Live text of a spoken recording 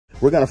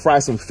We're gonna fry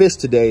some fish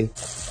today.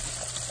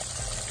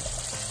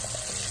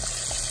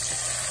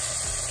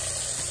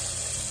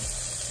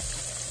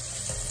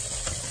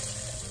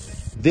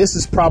 This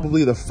is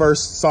probably the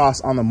first sauce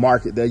on the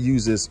market that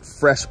uses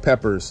fresh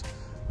peppers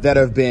that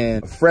have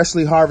been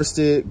freshly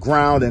harvested,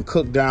 ground, and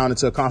cooked down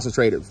into a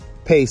concentrated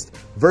paste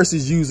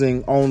versus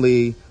using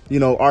only, you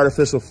know,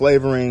 artificial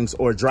flavorings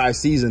or dry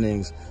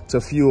seasonings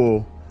to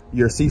fuel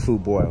your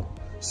seafood boil.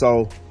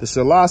 So the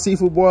Chilau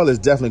seafood boil is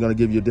definitely gonna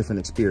give you a different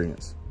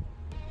experience.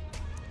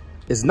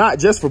 It's not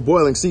just for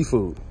boiling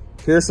seafood.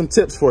 Here's some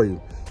tips for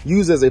you.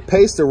 Use as a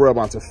paste to rub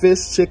onto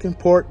fish, chicken,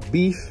 pork,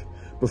 beef,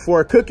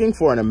 before cooking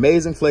for an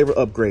amazing flavor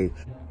upgrade.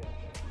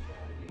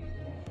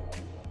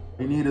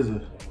 All you need is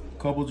a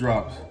couple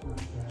drops.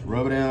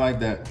 Rub it in like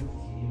that.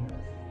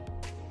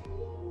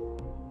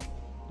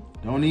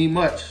 Don't need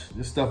much.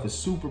 This stuff is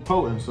super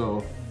potent,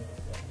 so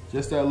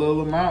just that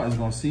little amount is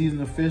gonna season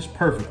the fish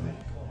perfectly.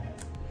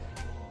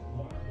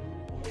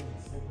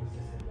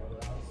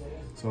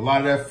 So a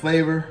lot of that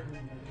flavor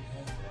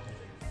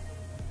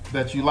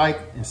that you like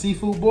in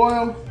seafood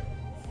boil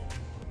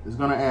is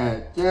gonna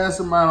add just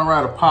a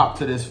amount of pop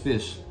to this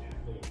fish.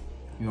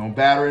 You're gonna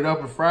batter it up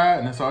and fry it,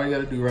 and that's all you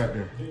gotta do right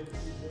there.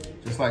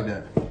 Just like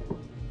that.